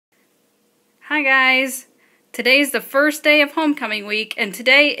Hi guys, today's the first day of homecoming week and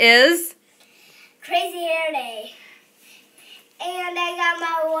today is Crazy Hair Day. And I got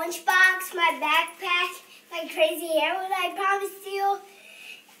my lunchbox, my backpack, my crazy hair that I promised you.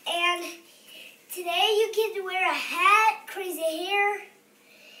 And today you can wear a hat, crazy hair,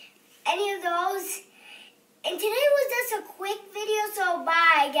 any of those. And today was just a quick video, so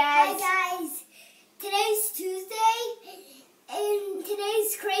bye guys. Hi guys, today's Tuesday. And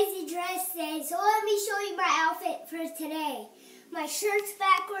today's crazy dress day, so let me show you my outfit for today. My shirt's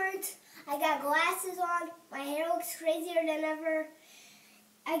backwards, I got glasses on, my hair looks crazier than ever.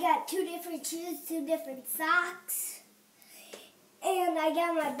 I got 2 different shoes, 2 different socks. And I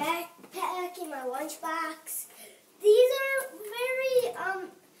got my backpack and my lunchbox. These are very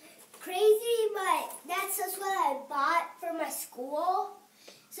crazy, but that's just what I bought for my school.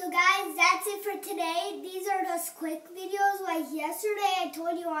 So guys, that's it for today. These are just quick videos like yesterday I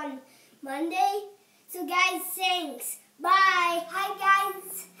told you on Monday. So guys, thanks. Bye. Hi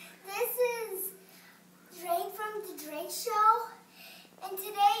guys, this is Drake from The Drake Show. And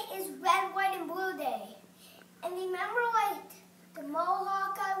today is Red, White, and Blue Day. And remember like the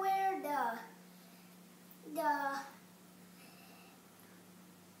mohawk I wear,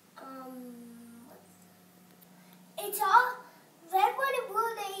 it's all Red, White, and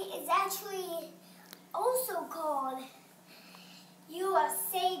Blue Day is actually also called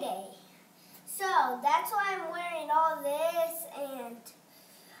USA Day. So that's why I'm wearing all this, and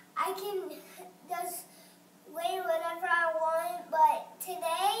I can just wear whatever I want. But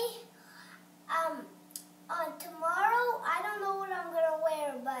today, on tomorrow, I don't know what I'm gonna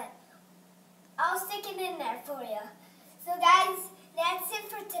wear, but I'll stick it in there for you. So guys, that's it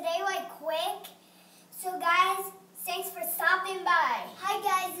for today, like quick. So guys, thanks for stopping by. Hi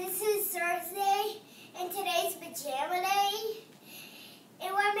guys, this is Thursday, and today's pajama day.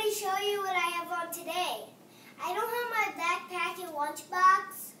 And let me show you what I have on today. I don't have my backpack and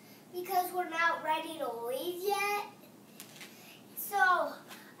lunchbox because we're not ready to leave yet. So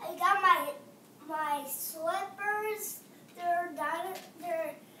I got my slippers. They're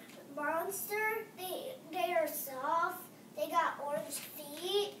monster. They are soft. They got orange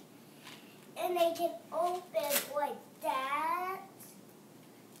feet. And they can open like that.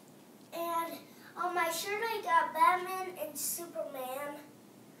 And on my shirt I got Batman and Superman.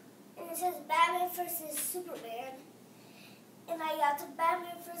 And it says Batman versus Superman. And I got the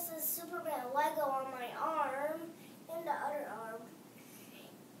Batman versus Superman Lego on my arm and the other arm.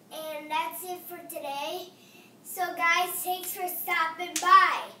 And that's it for today. So guys, thanks for stopping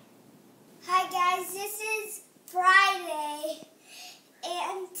by. Hi guys, this is Friday.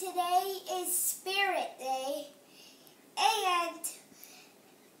 And today is Spirit Day, and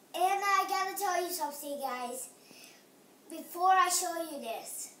I gotta tell you something, guys. Before I show you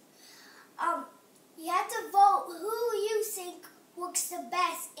this, you have to vote who you think looks the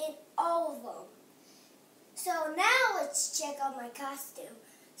best in all of them. So now let's check out my costume.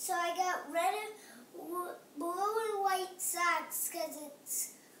 So I got red and blue and white socks because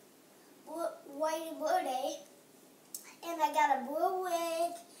it's White and Blue Day. And I got a blue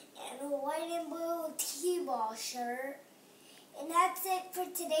wig and a white and blue T-ball shirt. And that's it for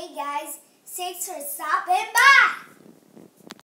today, guys. Thanks for stopping by.